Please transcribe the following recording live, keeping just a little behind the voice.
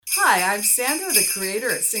Hi, I'm Sandra, the creator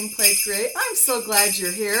at Sing Play Create. I'm so glad you're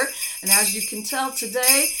here. And as you can tell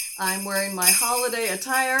today, I'm wearing my holiday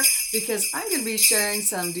attire because I'm going to be sharing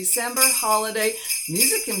some December holiday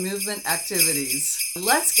music and movement activities.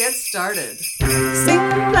 Let's get started. Sing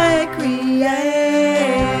Play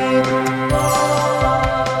Create.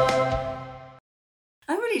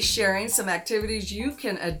 I'm going to be sharing some activities you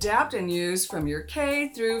can adapt and use from your K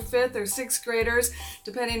through 5th or 6th graders,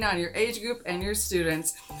 depending on your age group and your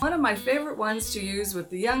students. One of my favorite ones to use with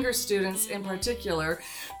the younger students in particular,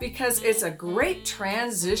 because it's a great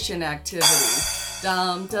transition activity.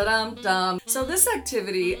 Dum, da, dum, dum. So this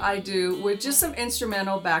activity I do with just some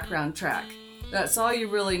instrumental background track. That's all you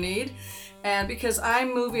really need. And because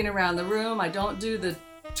I'm moving around the room, I don't do the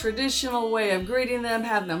traditional way of greeting them,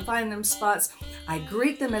 have them find them spots. I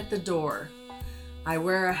greet them at the door. I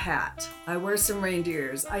wear a hat. I wear some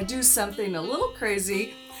reindeers. I do something a little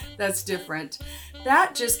crazy that's different.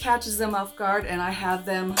 That just catches them off guard and I have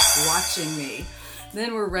them watching me.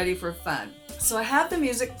 Then we're ready for fun. So I have the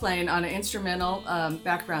music playing on an instrumental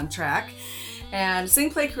background track. And Sing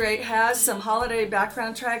Play Create has some holiday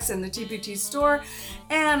background tracks in the TPT store,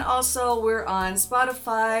 and also we're on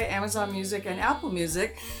Spotify, Amazon Music, and Apple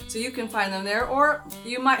Music, so you can find them there, or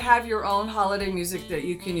you might have your own holiday music that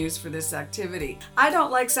you can use for this activity. I don't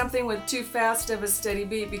like something with too fast of a steady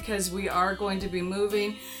beat because we are going to be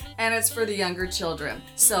moving, and it's for the younger children.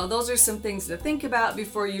 So those are some things to think about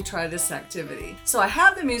before you try this activity. So I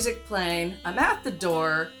have the music playing, I'm at the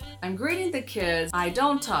door, I'm greeting the kids. I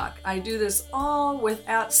don't talk. I do this all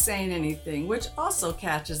without saying anything, which also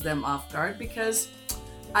catches them off guard because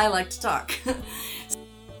I like to talk.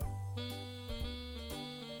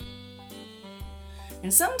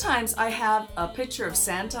 And sometimes I have a picture of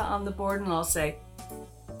Santa on the board and I'll say,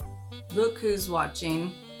 look who's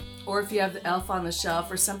watching. Or if you have the elf on the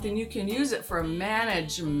shelf or something, you can use it for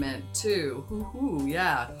management too. Hoo-hoo,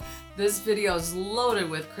 yeah. This video is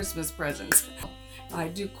loaded with Christmas presents. I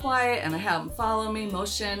do quiet and I have them follow me,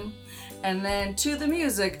 motion, and then to the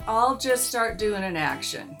music, I'll just start doing an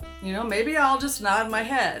action. You know, maybe I'll just nod my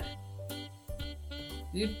head.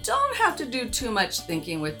 You don't have to do too much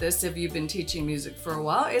thinking with this if you've been teaching music for a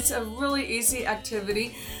while. It's a really easy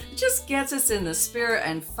activity. It just gets us in the spirit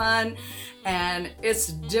and fun, and it's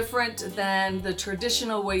different than the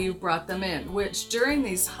traditional way you brought them in, which during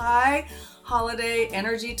these high holiday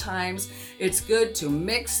energy times, it's good to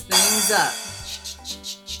mix things up.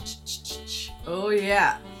 Oh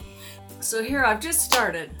yeah. So here I've just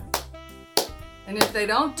started. And if they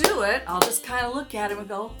don't do it, I'll just kind of look at them and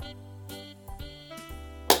go,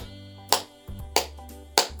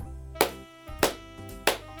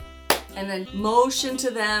 and then motion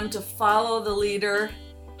to them to follow the leader.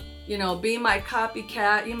 You know, be my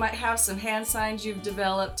copycat. You might have some hand signs you've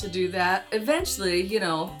developed to do that. Eventually, you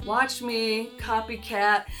know, watch me,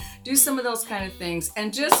 copycat, do some of those kind of things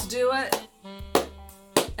and just do it.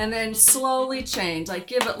 And then slowly change, like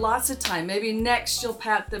give it lots of time. Maybe next you'll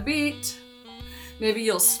pat the beat. Maybe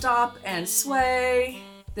you'll stop and sway.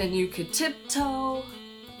 Then you could tiptoe.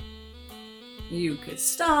 You could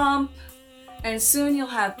stomp. And soon you'll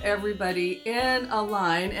have everybody in a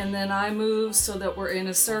line, and then I move so that we're in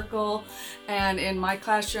a circle. And in my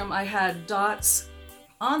classroom, I had dots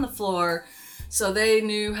on the floor, so they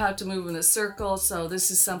knew how to move in a circle. So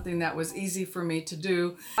this is something that was easy for me to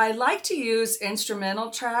do. I like to use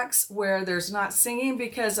instrumental tracks where there's not singing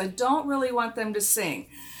because I don't really want them to sing.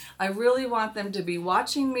 I really want them to be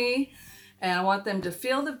watching me, and I want them to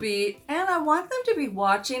feel the beat, and I want them to be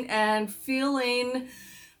watching and feeling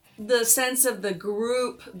the sense of the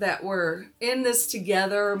group that we're in this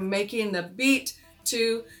together, making the beat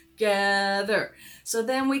together. So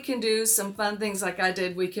then we can do some fun things like I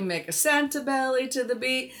did. We can make a Santa belly to the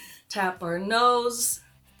beat, tap our nose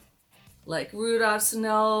like Rudolph's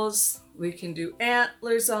nose. We can do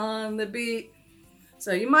antlers on the beat.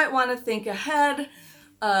 So you might want to think ahead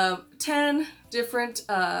of 10 different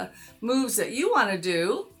moves that you want to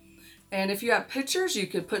do. And if you have pictures, you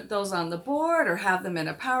could put those on the board or have them in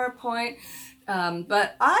a PowerPoint.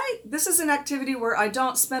 But this is an activity where I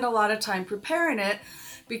don't spend a lot of time preparing it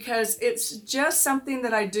because it's just something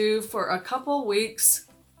that I do for a couple weeks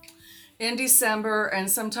in December.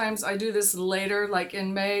 And sometimes I do this later, like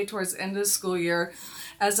in May, towards the end of the school year.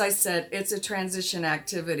 As I said, it's a transition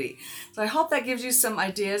activity. So I hope that gives you some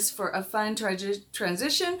ideas for a fun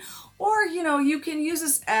transition. Or, you know, you can use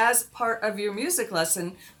this as part of your music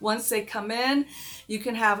lesson. Once they come in, you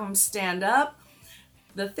can have them stand up.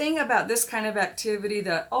 The thing about this kind of activity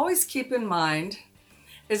that always keep in mind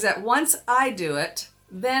is that once I do it,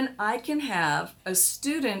 then I can have a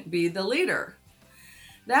student be the leader.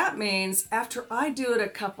 That means after I do it a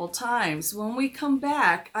couple times, when we come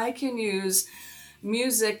back, I can use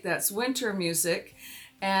music that's winter music,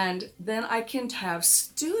 and then I can have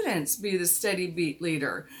students be the steady beat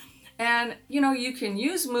leader. And you can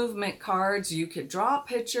use movement cards, you could draw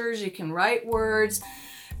pictures, you can write words.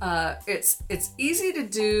 It's easy to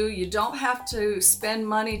do. You don't have to spend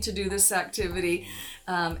money to do this activity.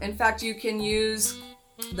 In fact, you can use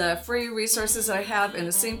the free resources I have in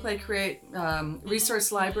the Sing Play Create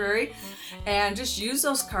resource library, and just use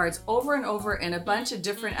those cards over and over in a bunch of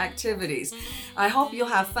different activities. I hope you'll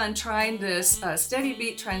have fun trying this steady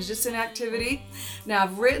beat transition activity. Now,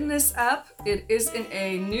 I've written this up. It is in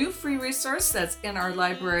a new free resource that's in our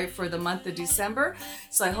library for the month of December,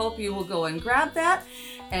 so I hope you will go and grab that.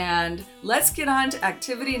 And let's get on to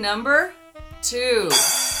activity number 2.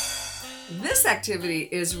 This activity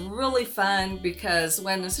is really fun because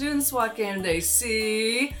when the students walk in, they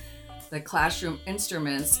see the classroom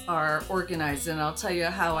instruments are organized, and I'll tell you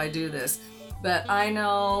how I do this. But I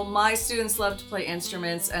know my students love to play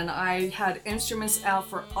instruments, and I had instruments out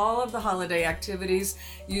for all of the holiday activities,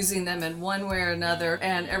 using them in one way or another,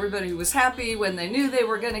 and everybody was happy when they knew they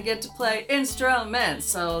were going to get to play instruments.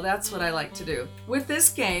 So that's what I like to do. With this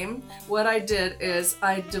game, what I did is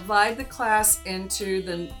I divide the class into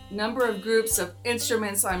the number of groups of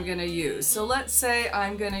instruments I'm going to use. So let's say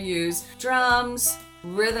I'm going to use drums,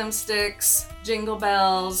 rhythm sticks, jingle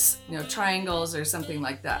bells, triangles or something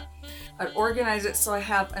like that. I'd organize it so I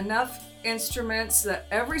have enough instruments that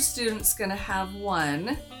every student's going to have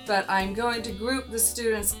one, but I'm going to group the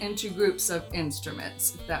students into groups of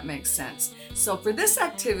instruments, if that makes sense. So for this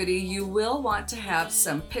activity, you will want to have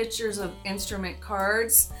some pictures of instrument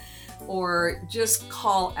cards, or just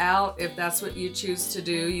call out if that's what you choose to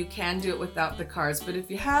do. You can do it without the cards, but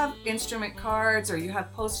if you have instrument cards or you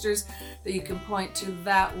have posters that you can point to,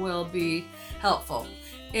 that will be helpful.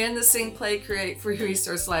 In the Sing Play Create free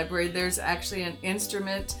resource library, there's actually an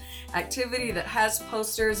instrument activity that has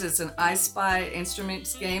posters. It's an I Spy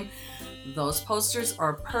instruments game. Those posters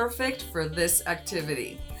are perfect for this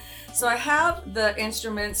activity. So I have the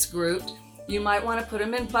instruments grouped. You might want to put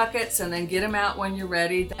them in buckets and then get them out when you're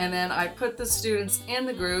ready. And then I put the students in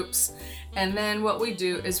the groups. And then what we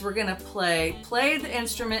do is we're going to play the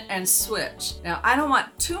instrument and switch. Now, I don't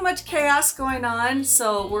want too much chaos going on,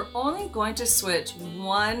 so we're only going to switch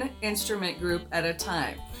one instrument group at a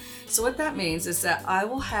time. So what that means is that I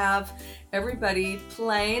will have everybody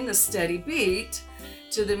playing the steady beat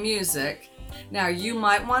to the music. Now, you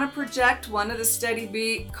might want to project one of the steady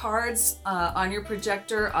beat cards on your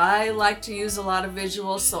projector. I like to use a lot of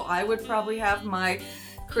visuals, so I would probably have my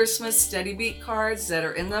Christmas steady beat cards that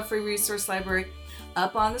are in the free resource library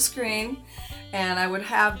up on the screen, and I would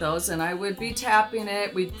have those, and I would be tapping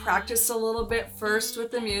it. We'd practice a little bit first with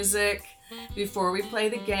the music before we play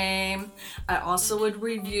the game. I also would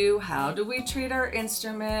review how do we treat our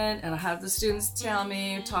instrument, and I have the students tell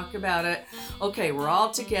me, talk about it. Okay, we're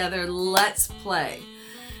all together, let's play.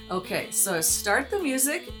 Okay, so start the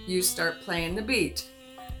music, you start playing the beat.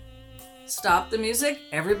 Stop the music,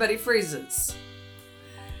 everybody freezes.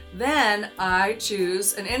 Then I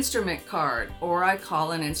choose an instrument card, or I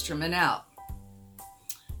call an instrument out.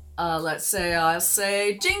 Let's say I'll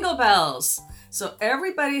say jingle bells. So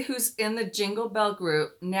everybody who's in the jingle bell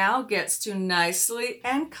group now gets to nicely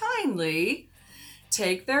and kindly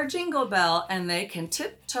take their jingle bell, and they can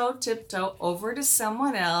tiptoe over to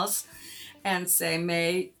someone else and say,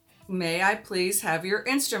 may I please have your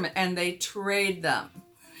instrument? And they trade them.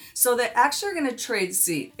 So they actually are going to trade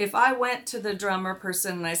seat. If I went to the drummer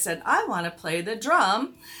person and I said, I want to play the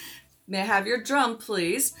drum, may I have your drum,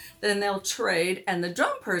 please? Then they'll trade, and the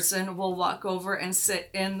drum person will walk over and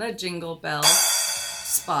sit in the jingle bell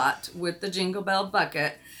spot with the jingle bell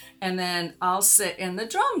bucket, and then I'll sit in the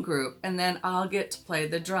drum group, and then I'll get to play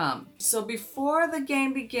the drum. So before the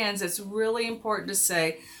game begins, it's really important to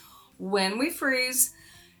say, when we freeze,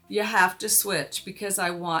 you have to switch, because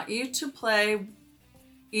I want you to play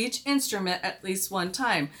each instrument at least one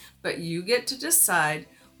time, but you get to decide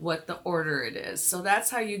what the order it is. So that's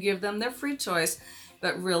how you give them their free choice,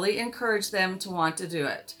 but really encourage them to want to do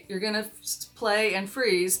it. You're going to play and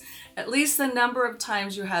freeze at least the number of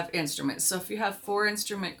times you have instruments. So if you have 4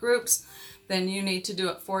 instrument groups, then you need to do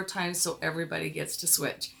it 4 times so everybody gets to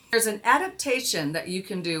switch. There's an adaptation that you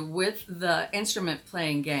can do with the instrument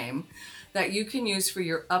playing game that you can use for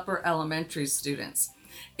your upper elementary students.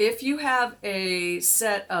 If you have a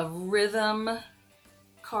set of rhythm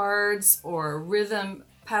cards or rhythm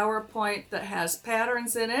PowerPoint that has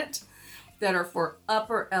patterns in it that are for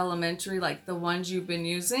upper elementary, like the ones you've been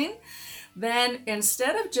using, then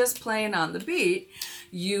instead of just playing on the beat,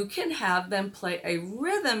 you can have them play a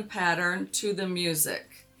rhythm pattern to the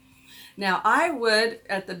music. Now, I would,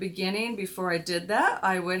 at the beginning, before I did that,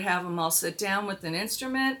 I would have them all sit down with an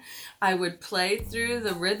instrument. I would play through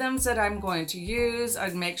the rhythms that I'm going to use.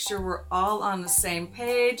 I'd make sure we're all on the same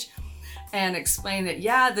page and explain that,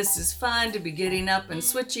 yeah, this is fun to be getting up and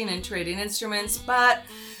switching and trading instruments, but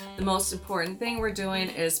the most important thing we're doing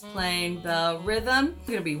is playing the rhythm. We're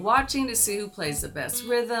going to be watching to see who plays the best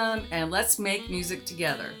rhythm, and let's make music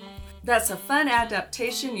together. That's a fun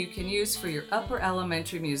adaptation you can use for your upper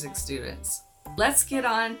elementary music students. Let's get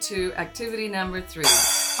on to activity number 3.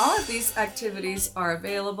 All of these activities are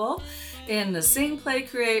available in the Sing, Play,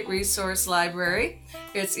 Create resource library.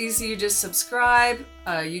 It's easy, you just subscribe,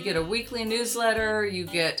 you get a weekly newsletter, you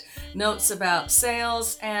get notes about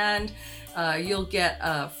sales, and you'll get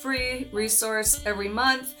a free resource every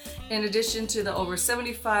month in addition to the over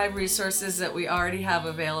 75 resources that we already have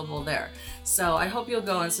available there. So I hope you'll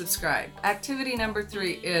go and subscribe. Activity number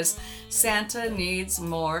 3 is Santa needs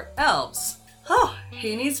more elves. Oh,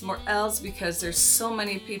 he needs more elves because there's so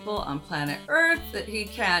many people on planet Earth that he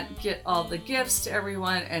can't get all the gifts to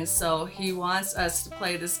everyone, and so he wants us to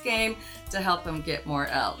play this game to help him get more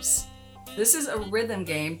elves. This is a rhythm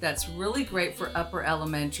game that's really great for upper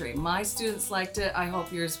elementary. My students liked it. I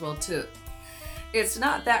hope yours will too. It's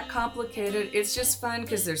not that complicated. It's just fun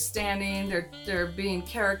because they're standing, they're being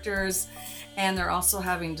characters, and they're also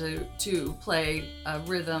having to play a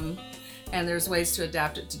rhythm, and there's ways to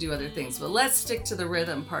adapt it to do other things. But let's stick to the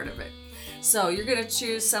rhythm part of it. So you're going to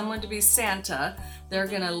choose someone to be Santa. They're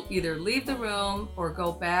going to either leave the room or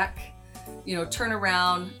go back, turn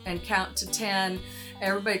around and count to 10.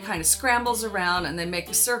 Everybody kind of scrambles around and they make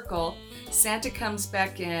a circle. Santa comes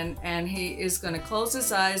back in and he is going to close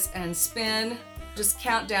his eyes and spin. Just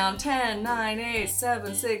count down 10, 9, 8,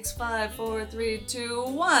 7, 6, 5, 4, 3, 2,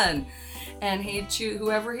 1. And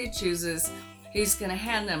whoever he chooses, he's going to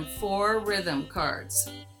hand them 4 rhythm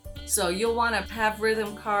cards. So you'll want to have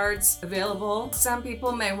rhythm cards available. Some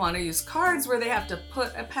people may want to use cards where they have to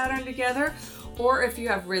put a pattern together, or if you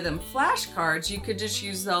have rhythm flashcards, you could just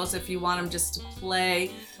use those if you want them just to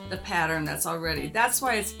play the pattern that's already. That's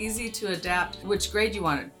why it's easy to adapt which grade you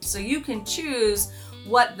want it. So you can choose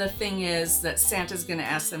what the thing is that Santa's going to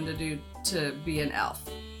ask them to do to be an elf.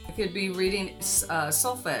 It could be reading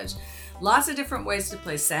solfege. Lots of different ways to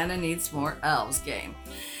play Santa Needs More Elves game.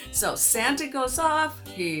 So Santa goes off,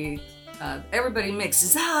 everybody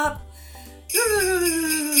mixes up.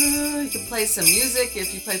 You can play some music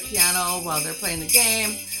if you play piano while they're playing the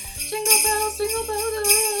game. Jingle bells, jingle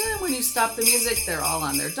bells. When you stop the music, they're all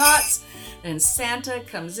on their dots. Then Santa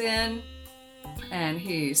comes in and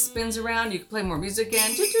he spins around. You can play more music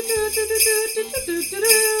again.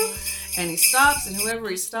 And he stops, and whoever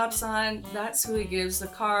he stops on, that's who he gives the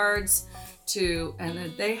cards to, and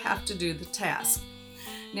then they have to do the task.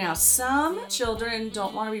 Now, some children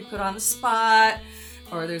don't want to be put on the spot,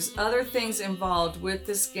 or there's other things involved with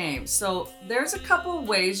this game. So there's a couple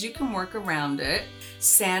ways you can work around it.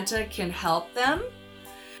 Santa can help them,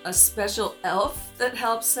 a special elf that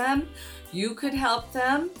helps them. You could help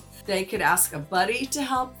them. They could ask a buddy to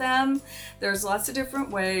help them. There's lots of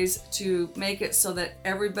different ways to make it so that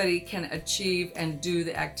everybody can achieve and do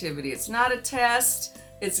the activity. It's not a test,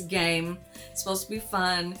 it's a game. It's supposed to be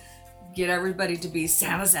fun. Get everybody to be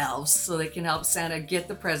Santa's elves so they can help Santa get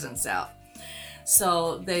the presents out.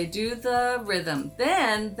 So they do the rhythm.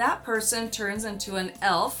 Then that person turns into an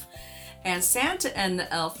elf, and Santa and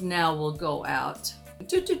the elf now will go out.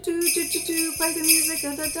 Do, do, do, do, do, do, play the music,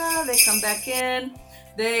 da, da, da. They come back in.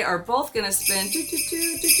 They are both going to spin, do, do,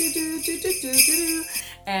 do, do, do, do, do, do, do, do,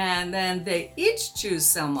 and then they each choose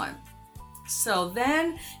someone. So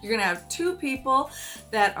then you're going to have 2 people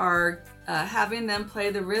that are having them play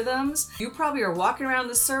the rhythms. You probably are walking around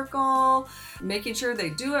the circle, making sure they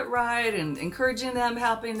do it right and encouraging them,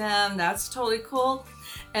 helping them. That's totally cool.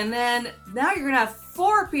 And then now you're going to have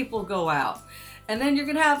 4 people go out. And then you're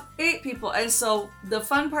going to have 8 people. And so the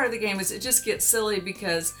fun part of the game is it just gets silly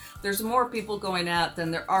because there's more people going out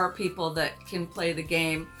than there are people that can play the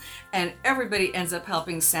game. And everybody ends up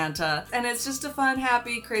helping Santa. And it's just a fun,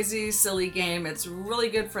 happy, crazy, silly game. It's really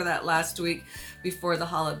good for that last week before the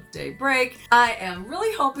holiday break. I am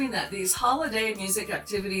really hoping that these holiday music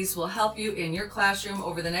activities will help you in your classroom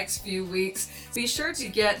over the next few weeks. Be sure to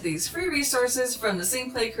get these free resources from the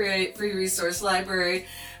Sing, Play, Create free resource library.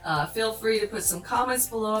 Feel free to put some comments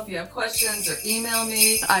below if you have questions, or email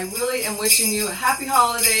me. I really am wishing you happy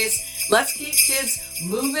holidays. Let's keep kids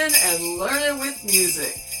moving and learning with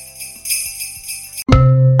music.